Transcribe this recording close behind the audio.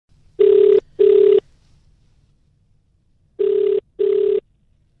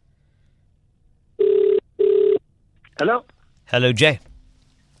Hello? Hello, Jay.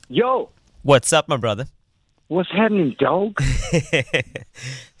 Yo, What's up, my brother? what's happening, dog?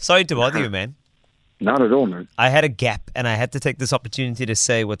 Sorry to bother you, man. Not at all, man. I had a gap and I had to take this opportunity to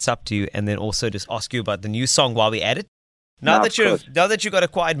say what's up to you and then also just ask you about the new song while we're at it. Now No, that of course. you got a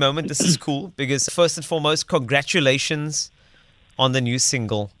quiet moment, this is cool because first and foremost, congratulations on the new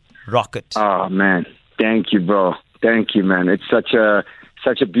single, Rock3t. Oh, man. Thank you, bro. Thank you, man. It's such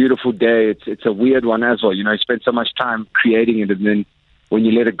a beautiful day. It's a weird one as well. You know, you spend so much time creating it, and then when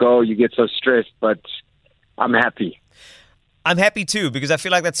you let it go, you get so stressed, but I'm happy. I'm happy too because I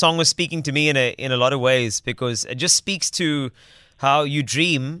feel like that song was speaking to me in a lot of ways because it just speaks to how you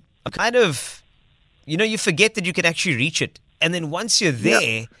dream kind of, you forget that you can actually reach it. And then once you're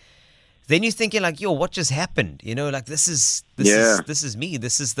there, then you're thinking like, yo, what just happened? Like this is me.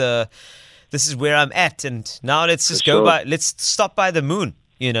 This is where I'm at. And now let's just let's stop by the moon,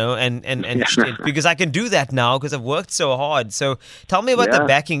 and because I can do that now because I've worked so hard. So tell me about the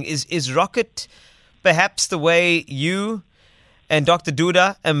backing. Is Rock3t perhaps the way you and Dr.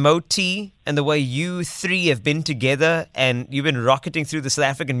 Duda and Moti and the way you three have been together and you've been rocketing through the South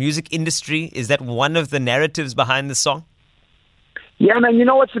African music industry? Is that one of the narratives behind the song? Yeah, man, you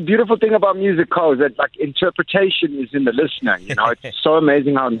know what's the beautiful thing about music, Cole, is that like interpretation is in the listener. It's so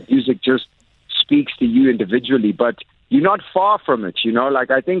amazing how music just speaks to you individually, but you're not far from it.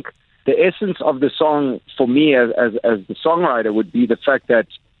 Like I think the essence of the song for me as the songwriter would be the fact that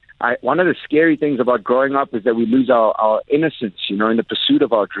one of the scary things about growing up is that we lose our innocence, in the pursuit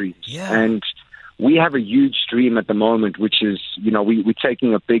of our dreams. Yeah. And we have a huge dream at the moment, which is, we're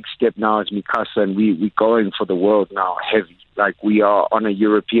taking a big step now as Mi Casa, and we're going for the world now heavy. Like we are on a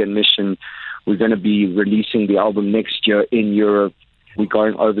European mission. We're going to be releasing the album next year in Europe. We're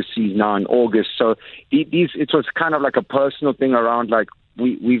going overseas now in August. So it was kind of like a personal thing around like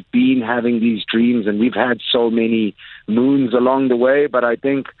we've been having these dreams and we've had so many moons along the way. But I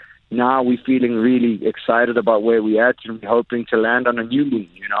think now we're feeling really excited about where we're at and we're hoping to land on a new moon,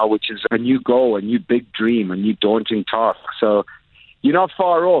 which is a new goal, a new big dream, a new daunting task. So you're not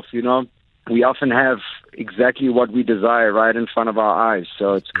far off, We often have exactly what we desire right in front of our eyes.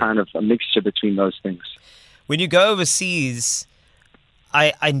 So it's kind of a mixture between those things. When you go overseas,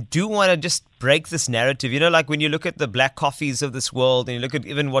 I do want to just break this narrative. Like when you look at the black coffees of this world and you look at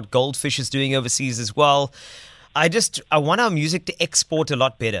even what Goldfish is doing overseas as well, I want our music to export a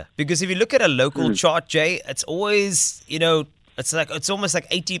lot better. Because if you look at a local chart, Jay, it's always, it's almost like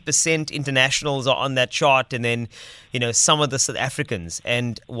 80% internationals are on that chart and then, some of the South Africans.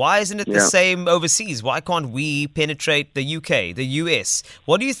 And why isn't it the same overseas? Why can't we penetrate the UK, the US?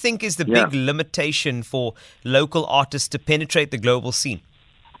 What do you think is the big limitation for local artists to penetrate the global scene?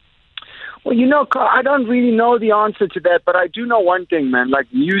 Well, Carl, I don't really know the answer to that, but I do know one thing, man. Like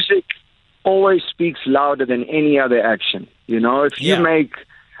music always speaks louder than any other action. If you make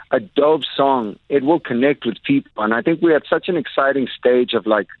a dope song, it will connect with people. And I think we're at such an exciting stage of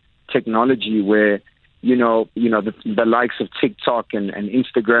like technology where, the likes of TikTok and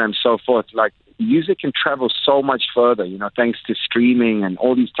Instagram, so forth, like music can travel so much further, thanks to streaming and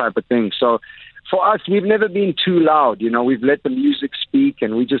all these type of things. So for us, we've never been too loud. We've let the music speak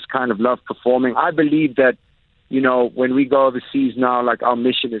and we just kind of love performing. I believe that, when we go overseas now, like our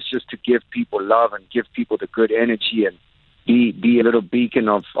mission is just to give people love and give people the good energy and be a little beacon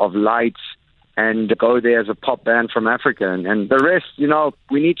of light and go there as a pop band from Africa. And the rest,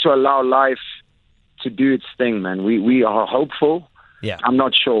 we need to allow life to do its thing, man. We are hopeful. Yeah. I'm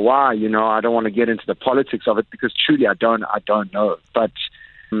not sure why, I don't want to get into the politics of it because truly I don't know. But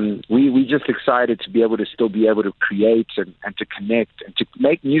we just excited to be able to still be able to create and to connect and to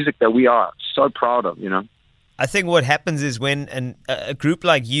make music that we are so proud of, I think what happens is when a group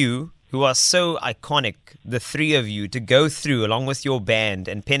like you, who are so iconic, the three of you, to go through along with your band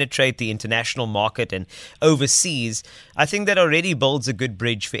and penetrate the international market and overseas, I think that already builds a good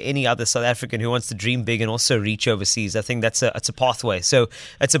bridge for any other South African who wants to dream big and also reach overseas. I think it's a pathway. So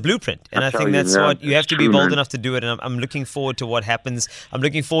it's a blueprint. And I think that's what you have to be bold enough to do it. And I'm looking forward to what happens. I'm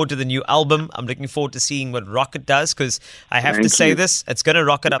looking forward to the new album. I'm looking forward to seeing what Rock3t does because I have to say this, it's going to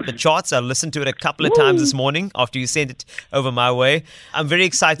rocket up the charts. I listened to it a couple of times this morning after you sent it over my way. I'm very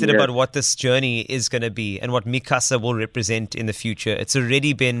excited about what this journey is going to be and what Mi Casa will represent in the future. It's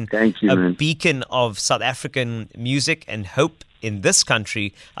already been beacon of South African music and hope in this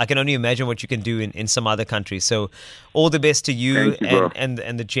country. I can only imagine what you can do in some other countries. So all the best to you, and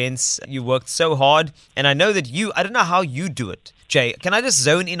the gents. You worked so hard. And I know that I don't know how you do it. Jay, can I just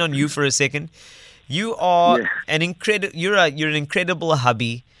zone in on you for a second? You are you're an incredible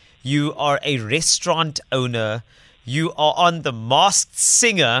hubby. You are a restaurant owner. You are on The Masked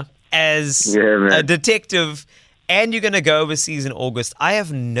Singer as a detective, and you're going to go overseas in August. I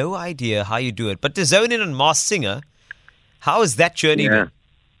have no idea how you do it. But to zone in on Masked Singer, how is that journey been?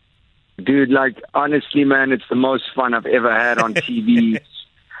 Dude, like, honestly, man, it's the most fun I've ever had on TV.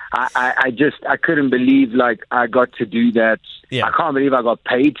 I couldn't believe, like, I got to do that. Yeah. I can't believe I got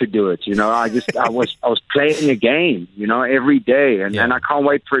paid to do it. You know, I was playing a game, you know, every day. And I can't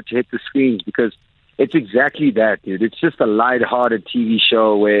wait for it to hit the screens because it's exactly that, dude. It's just a lighthearted TV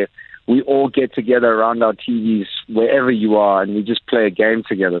show where we all get together around our TVs wherever you are and we just play a game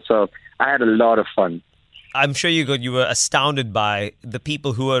together. So I had a lot of fun. I'm sure you were astounded by the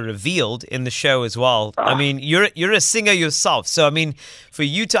people who were revealed in the show as well. I mean, you're a singer yourself. So, I mean, for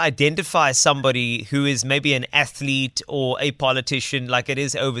you to identify somebody who is maybe an athlete or a politician like it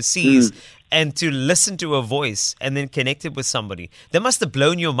is overseas and to listen to a voice and then connect it with somebody, that must have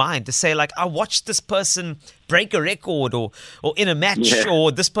blown your mind to say, like, I watched this person break a record or in a match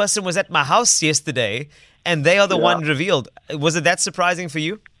or this person was at my house yesterday and they are the one revealed. Was it that surprising for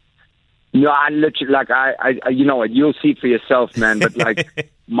you? No, I literally, like, I you know what, you'll see for yourself, man. But like,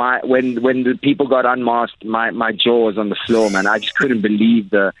 when the people got unmasked, my jaw was on the floor, man. I just couldn't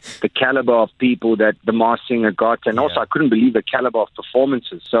believe the caliber of people that the Masked Singer got, and also I couldn't believe the caliber of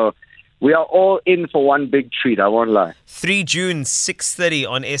performances. So we are all in for one big treat, I won't lie. 3 June, 6:30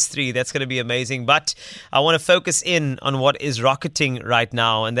 on S3. That's going to be amazing. But I want to focus in on what is rocketing right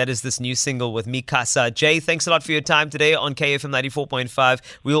now, and that is this new single with Mi Casa. Jay, thanks a lot for your time today on KFM 94.5.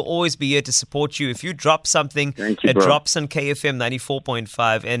 We'll always be here to support you. If you drop something, it drops on KFM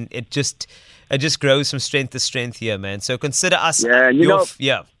 94.5, and it just grows from strength to strength here, man. So consider us.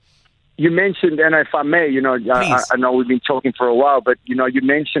 You mentioned, and if I may, you know, I know we've been talking for a while, but, you know, you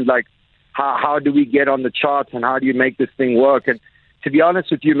mentioned, like, how do we get on the charts and how do you make this thing work? And to be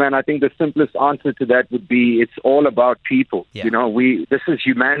honest with you, man, I think the simplest answer to that would be it's all about people. Yeah. You know, this is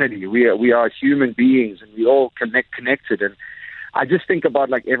humanity. We are human beings and we all connected. And I just think about,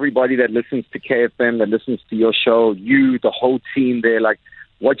 like, everybody that listens to KFM, that listens to your show, you, the whole team there, like,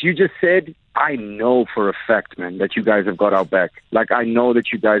 what you just said, I know for a fact, man, that you guys have got our back. Like, I know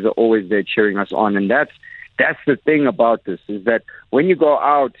that you guys are always there cheering us on. And that's the thing about this, is that when you go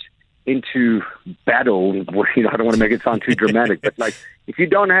out into battle, you know, I don't want to make it sound too dramatic, but, like, if you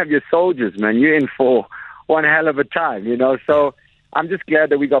don't have your soldiers, man, you're in for one hell of a time, you know. So I'm just glad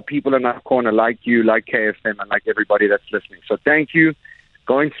that we got people in our corner like you, like KFM, and like everybody that's listening. So thank you.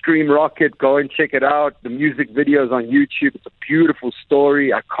 Go and stream Rocket. Go and check it out. The music video's on YouTube. It's a beautiful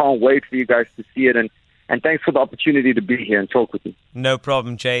story. I can't wait for you guys to see it. And thanks for the opportunity to be here and talk with you. No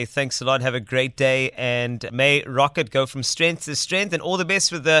problem, Jay. Thanks a lot. Have a great day. And may Rocket go from strength to strength. And all the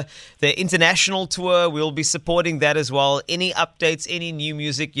best with the international tour. We'll be supporting that as well. Any updates, any new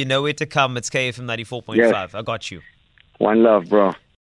music, you know where to come. It's KFM 94.5. Yes. I got you. One love, bro.